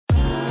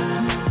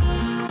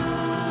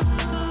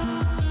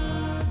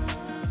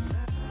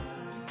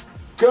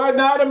Good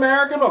night,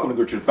 America. Welcome to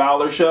the Richard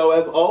Fowler Show.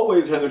 As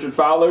always, here on the Richard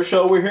Fowler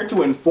Show, we're here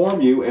to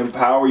inform you,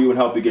 empower you, and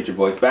help you get your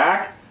voice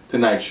back.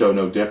 Tonight's show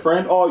no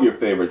different. All your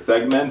favorite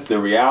segments, the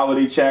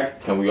reality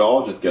check, can we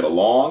all just get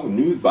along,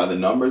 news by the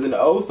numbers, and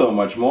oh so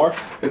much more.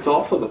 It's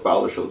also the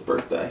Fowler Show's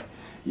birthday.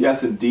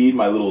 Yes, indeed,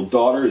 my little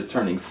daughter is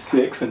turning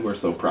 6, and we're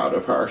so proud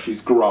of her.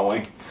 She's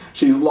growing.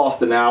 She's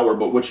lost an hour,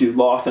 but what she's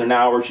lost in an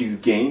hour, she's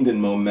gained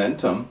in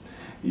momentum.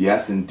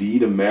 Yes,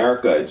 indeed,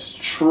 America, it's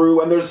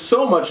true, and there's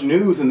so much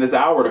news in this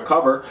hour to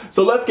cover,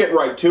 so let's get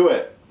right to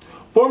it.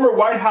 Former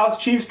White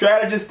House Chief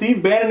Strategist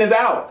Steve Bannon is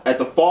out at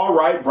the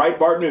far-right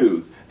Breitbart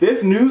News.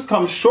 This news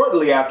comes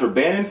shortly after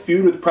Bannon's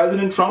feud with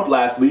President Trump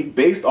last week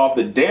based off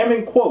the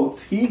damning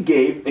quotes he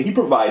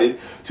provided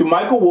to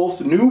Michael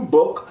Wolff's new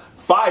book,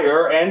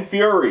 Fire and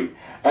Fury.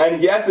 And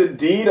yes,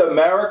 indeed,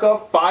 America,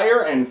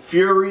 fire and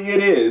fury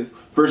it is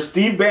for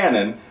Steve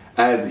Bannon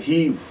as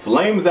he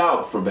flames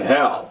out from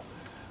hell.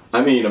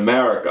 I mean,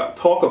 America,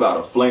 talk about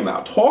a flame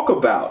out. Talk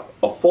about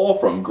a fall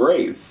from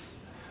grace.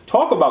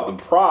 Talk about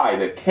the pride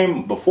that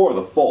came before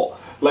the fall.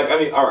 Like, I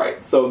mean, all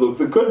right, so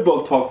the good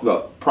book talks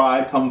about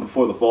pride come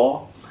before the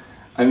fall.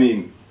 I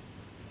mean,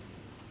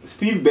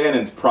 Steve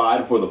Bannon's pride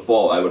before the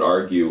fall, I would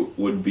argue,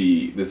 would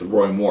be this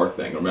Roy Moore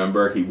thing.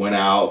 Remember, he went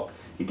out,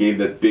 he gave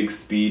that big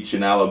speech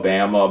in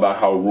Alabama about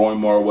how Roy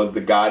Moore was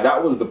the guy.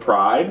 That was the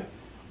pride.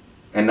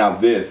 And now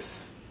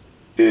this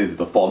is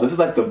the fall. This is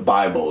like the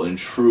Bible in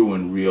true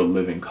and real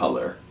living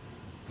color.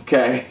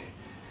 Okay?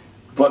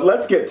 But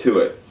let's get to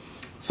it.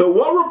 So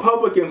what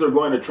Republicans are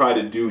going to try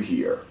to do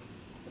here,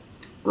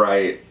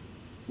 right?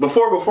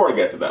 Before I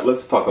get to that,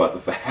 let's talk about the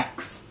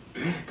facts.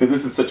 Because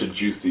this is such a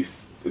juicy,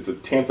 it's a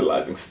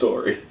tantalizing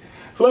story.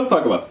 So let's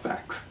talk about the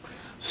facts.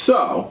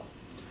 So,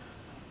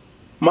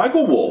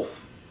 Michael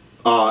Wolff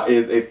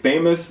is a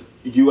famous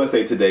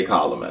USA Today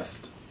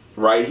columnist,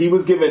 right? He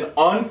was given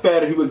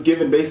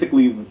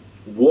basically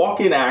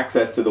walk-in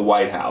access to the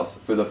White House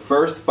for the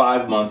first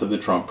 5 months of the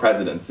Trump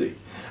presidency.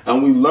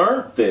 And we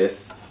learned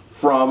this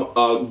from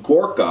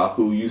Gorka,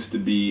 who used to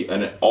be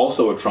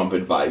also a Trump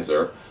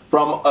advisor,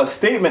 from a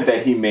statement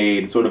that he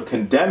made sort of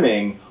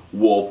condemning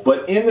Wolff.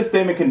 But in the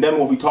statement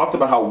condemning Wolff, he talked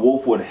about how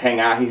Wolff would hang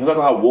out. He talked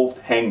about how Wolff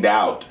hung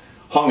out,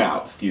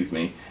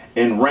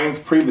 in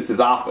Reince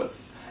Priebus's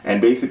office. And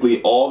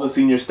basically all the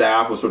senior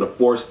staff was sort of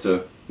forced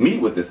to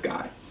meet with this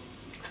guy.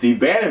 Steve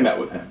Bannon met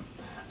with him.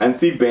 And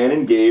Steve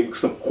Bannon gave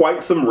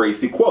quite some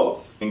racy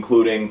quotes,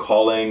 including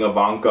calling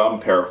Ivanka,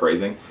 I'm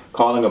paraphrasing,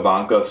 calling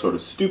Ivanka sort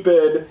of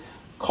stupid,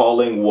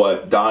 calling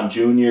what Don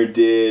Jr.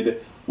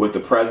 did with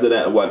the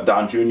president, what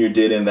Don Jr.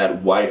 did in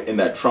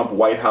that Trump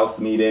White House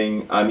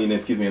meeting,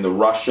 in the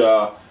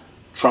Russia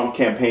Trump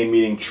campaign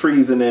meeting,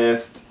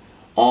 treasonous,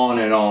 on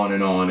and on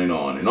and on and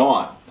on and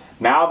on.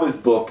 Now this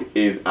book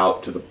is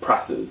out to the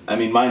presses. I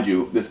mean, mind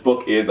you, this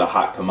book is a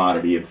hot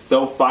commodity. It's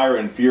so fire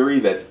and fury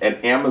that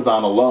at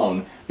Amazon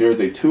alone, there is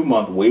a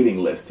 2-month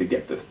waiting list to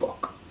get this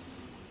book.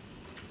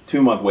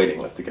 2-month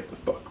waiting list to get this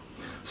book.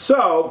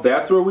 So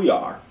that's where we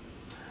are.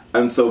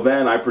 And so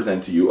then I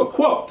present to you a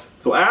quote.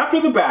 So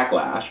after the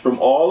backlash from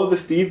all of the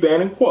Steve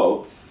Bannon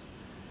quotes,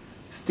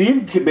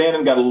 Steve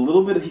Bannon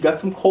got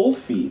some cold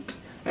feet,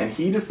 and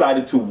he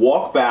decided to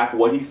walk back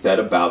what he said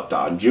about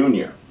Don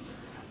Jr.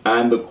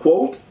 And the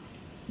quote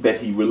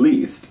that he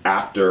released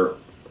after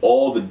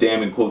all the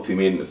damning quotes he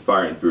made in his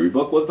Fire and Fury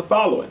book was the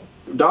following.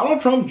 Donald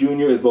Trump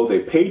Jr. is both a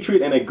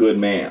patriot and a good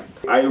man.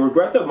 I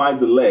regret that my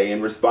delay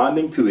in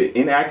responding to the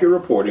inaccurate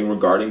reporting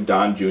regarding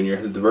Don Jr.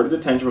 has diverted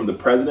attention from the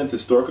president's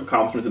historic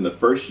accomplishments in the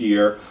first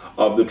year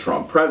of the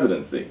Trump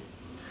presidency.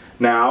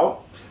 Now,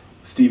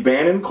 Steve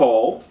Bannon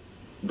called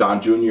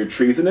Don Jr.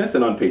 treasonous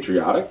and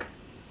unpatriotic.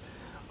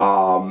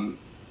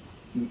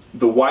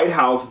 The White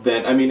House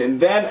then,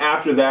 and then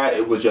after that,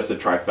 it was just a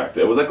trifecta.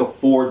 It was like a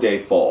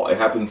 4-day fall. It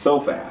happened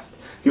so fast.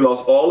 He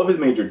lost all of his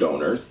major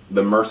donors.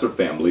 The Mercer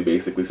family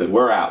basically said,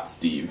 "We're out,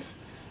 Steve.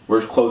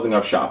 We're closing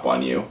up shop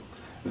on you."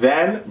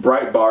 Then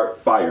Breitbart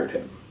fired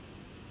him.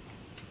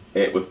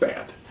 It was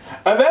bad.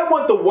 And then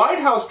what the White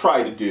House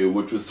tried to do,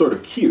 which was sort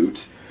of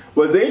cute,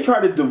 was they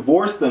tried to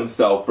divorce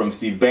themselves from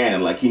Steve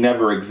Bannon, like he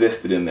never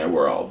existed in their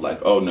world.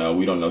 Like, oh no,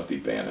 we don't know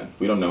Steve Bannon.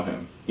 We don't know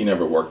him. He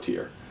never worked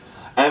here.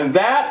 And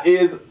that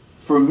is,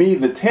 for me,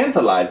 the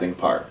tantalizing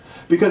part.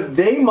 Because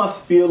they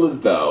must feel as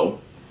though,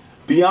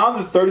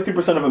 beyond the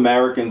 33% of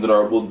Americans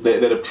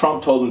that if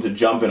Trump told them to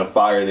jump in a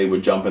fire, they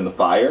would jump in the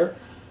fire.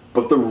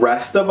 But the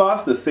rest of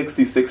us, the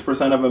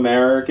 66% of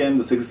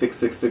Americans, the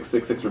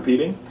 66,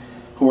 repeating,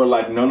 who are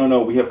like, no, no,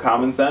 no, we have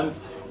common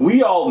sense.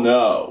 We all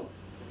know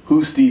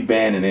who Steve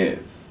Bannon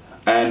is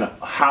and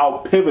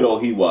how pivotal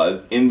he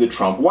was in the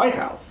Trump White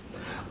House.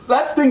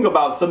 Let's think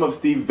about some of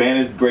Steve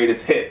Bannon's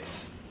greatest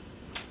hits.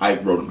 I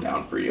wrote them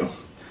down for you.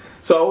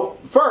 So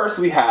first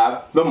we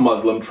have the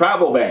Muslim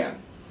travel ban.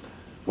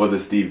 Was a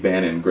Steve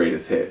Bannon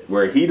greatest hit,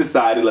 where he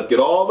decided, let's get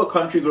all the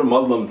countries where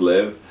Muslims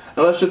live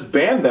and let's just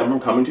ban them from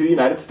coming to the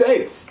United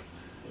States.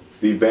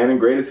 Steve Bannon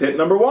greatest hit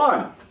number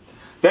 1.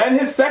 Then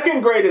his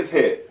second greatest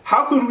hit.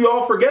 How could we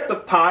all forget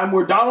the time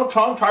where Donald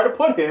Trump tried to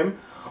put him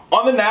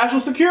on the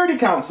National Security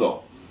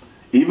Council?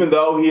 even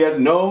though he has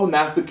no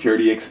national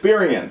security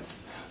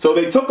experience. So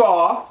they took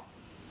off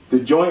the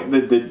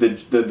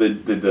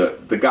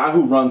guy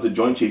who runs the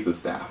Joint Chiefs of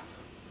Staff,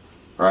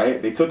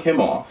 right? They took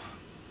him off.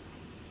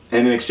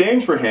 And in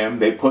exchange for him,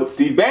 they put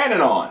Steve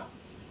Bannon on.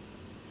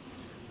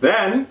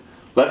 Then,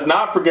 let's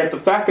not forget the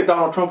fact that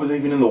Donald Trump is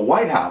even in the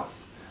White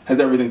House has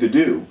everything to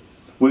do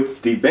with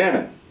Steve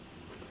Bannon.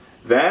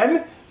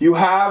 Then, you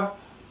have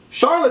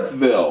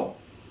Charlottesville.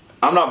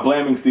 I'm not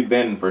blaming Steve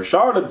Bannon for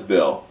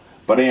Charlottesville,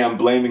 but I am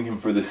blaming him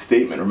for the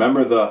statement.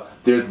 Remember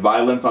there's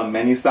violence on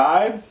many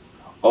sides?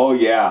 Oh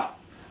yeah,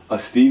 a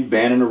Steve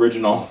Bannon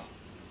original.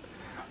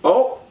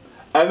 Oh,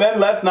 and then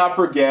let's not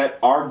forget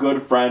our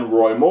good friend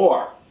Roy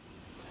Moore.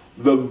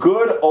 The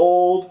good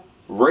old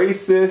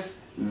racist,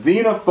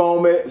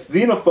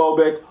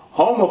 xenophobic,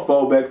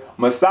 homophobic,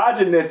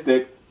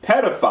 misogynistic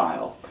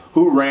pedophile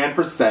who ran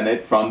for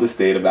Senate from the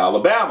state of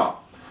Alabama,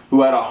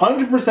 who had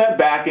 100%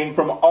 backing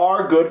from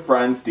our good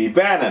friend Steve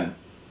Bannon.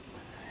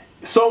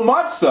 So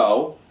much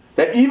so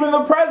that even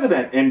the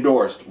president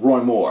endorsed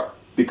Roy Moore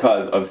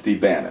because of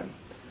Steve Bannon.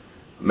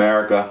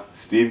 America,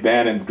 Steve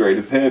Bannon's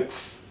greatest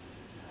hits.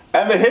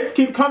 And the hits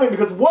keep coming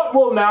because what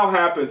will now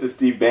happen to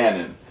Steve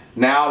Bannon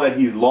now that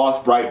he's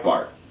lost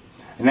Breitbart?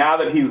 Now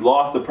that he's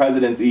lost the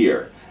president's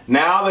ear?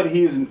 Now that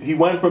he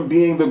went from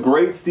being the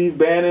great Steve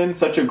Bannon,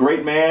 such a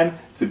great man,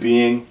 to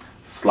being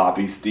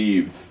sloppy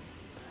Steve?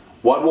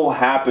 What will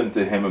happen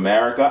to him,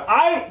 America?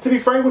 To be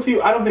frank with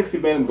you, I don't think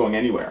Steve Bannon's going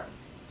anywhere.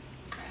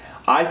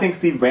 I think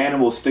Steve Bannon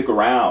will stick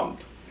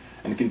around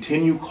and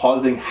continue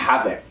causing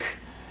havoc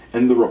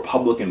in the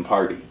Republican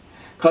Party.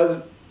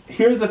 Because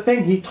here's the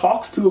thing, he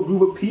talks to a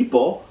group of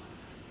people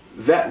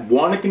that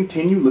want to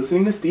continue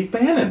listening to Steve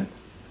Bannon.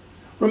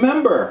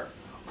 Remember,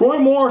 Roy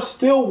Moore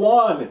still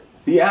won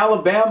the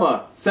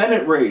Alabama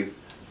Senate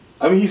race.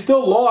 I mean, he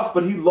still lost,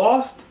 but he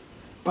lost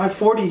by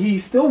 40. He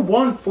still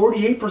won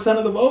 48%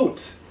 of the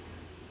vote.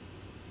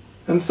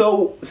 And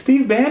so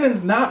Steve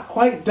Bannon's not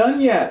quite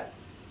done yet.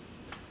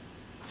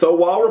 So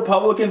while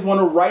Republicans want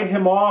to write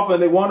him off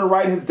and they want to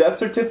write his death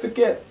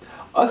certificate,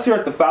 us here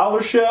at the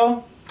Fowler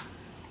Show,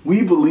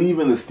 we believe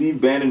in the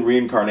Steve Bannon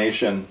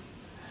reincarnation.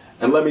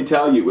 And let me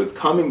tell you, it's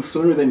coming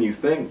sooner than you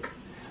think.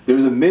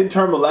 There's a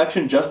midterm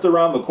election just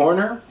around the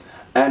corner.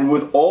 And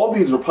with all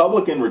these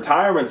Republican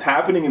retirements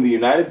happening in the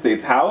United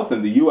States House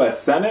and the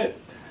U.S. Senate,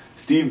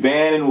 Steve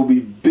Bannon will be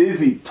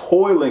busy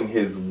toiling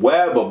his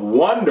web of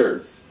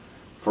wonders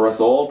for us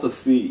all to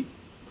see,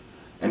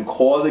 and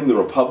causing the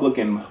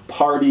Republican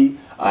Party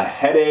a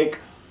headache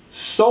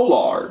so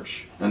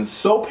large and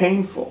so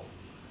painful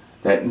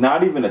that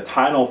not even a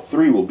Title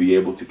III will be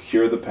able to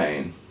cure the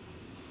pain.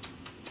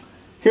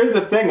 Here's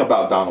the thing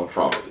about Donald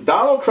Trump.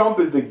 Donald Trump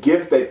is the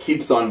gift that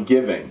keeps on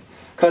giving.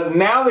 Because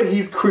now that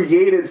he's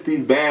created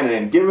Steve Bannon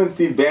and given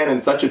Steve Bannon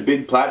such a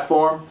big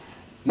platform,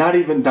 not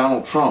even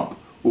Donald Trump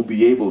will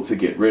be able to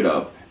get rid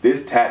of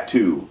this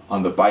tattoo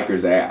on the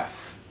biker's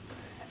ass.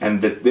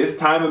 And this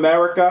time,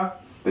 America,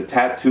 the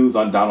tattoo's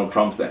on Donald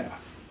Trump's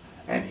ass.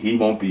 And he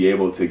won't be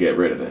able to get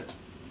rid of it.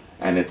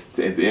 And it's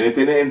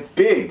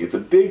big. It's a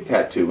big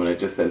tattoo, and it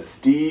just says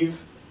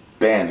Steve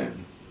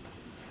Bannon.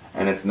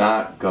 And it's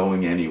not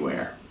going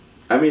anywhere.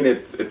 I mean,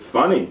 it's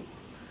funny.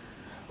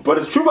 But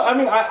it's true. I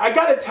mean, I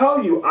gotta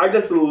tell you, I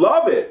just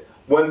love it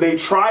when they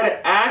try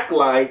to act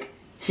like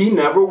he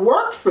never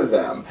worked for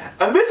them.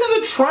 And this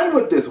is a trend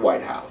with this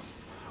White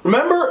House.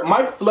 Remember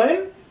Mike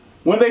Flynn?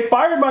 When they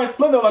fired Mike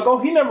Flynn, they're like, oh,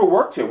 he never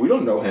worked here. We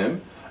don't know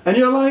him. And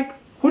you're like,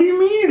 what do you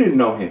mean you didn't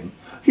know him?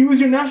 He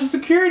was your national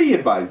security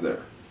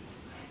advisor.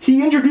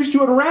 He introduced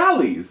you at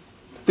rallies.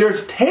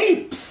 There's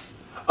tapes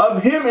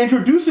of him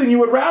introducing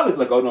you at rallies.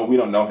 Like, oh no, we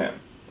don't know him.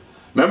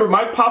 Remember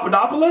Mike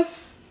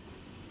Papadopoulos?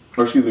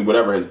 Or excuse me,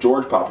 whatever, his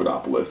George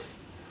Papadopoulos.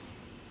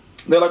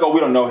 They're like, oh, we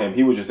don't know him.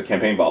 He was just a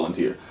campaign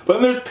volunteer. But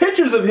then there's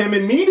pictures of him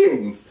in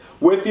meetings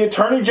with the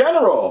Attorney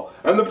General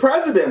and the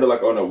President. They're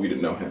like, oh no, we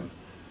didn't know him.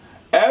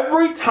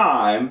 Every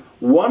time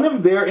one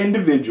of their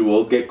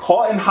individuals get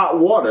caught in hot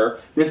water,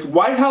 this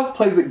White House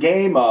plays a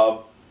game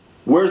of,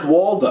 where's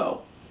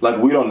Waldo? Like,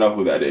 we don't know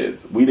who that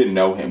is. We didn't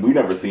know him. We've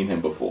never seen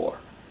him before.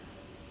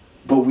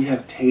 But we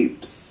have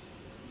tapes.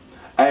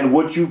 And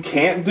what you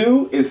can't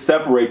do is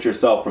separate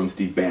yourself from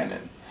Steve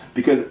Bannon.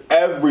 Because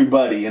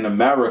everybody in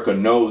America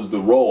knows the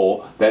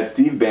role that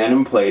Steve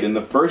Bannon played in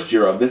the first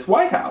year of this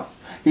White House.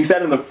 He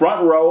sat in the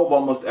front row of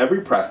almost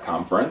every press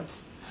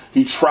conference.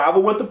 He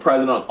traveled with the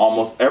president on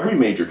almost every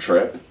major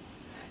trip.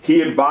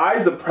 He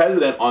advised the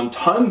president on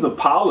tons of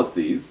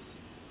policies.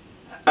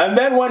 And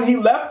then when he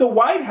left the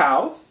White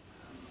House,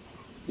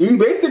 he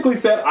basically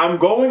said, I'm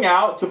going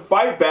out to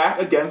fight back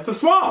against the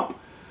swamp.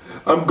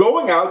 I'm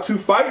going out to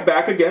fight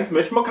back against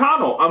Mitch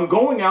McConnell. I'm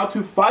going out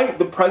to fight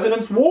the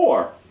president's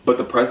war. But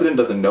the president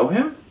doesn't know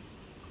him?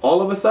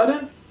 All of a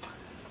sudden?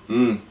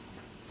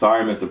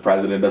 Sorry, Mr.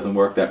 President, it doesn't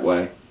work that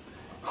way.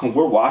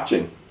 We're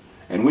watching.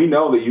 And we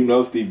know that you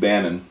know Steve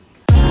Bannon.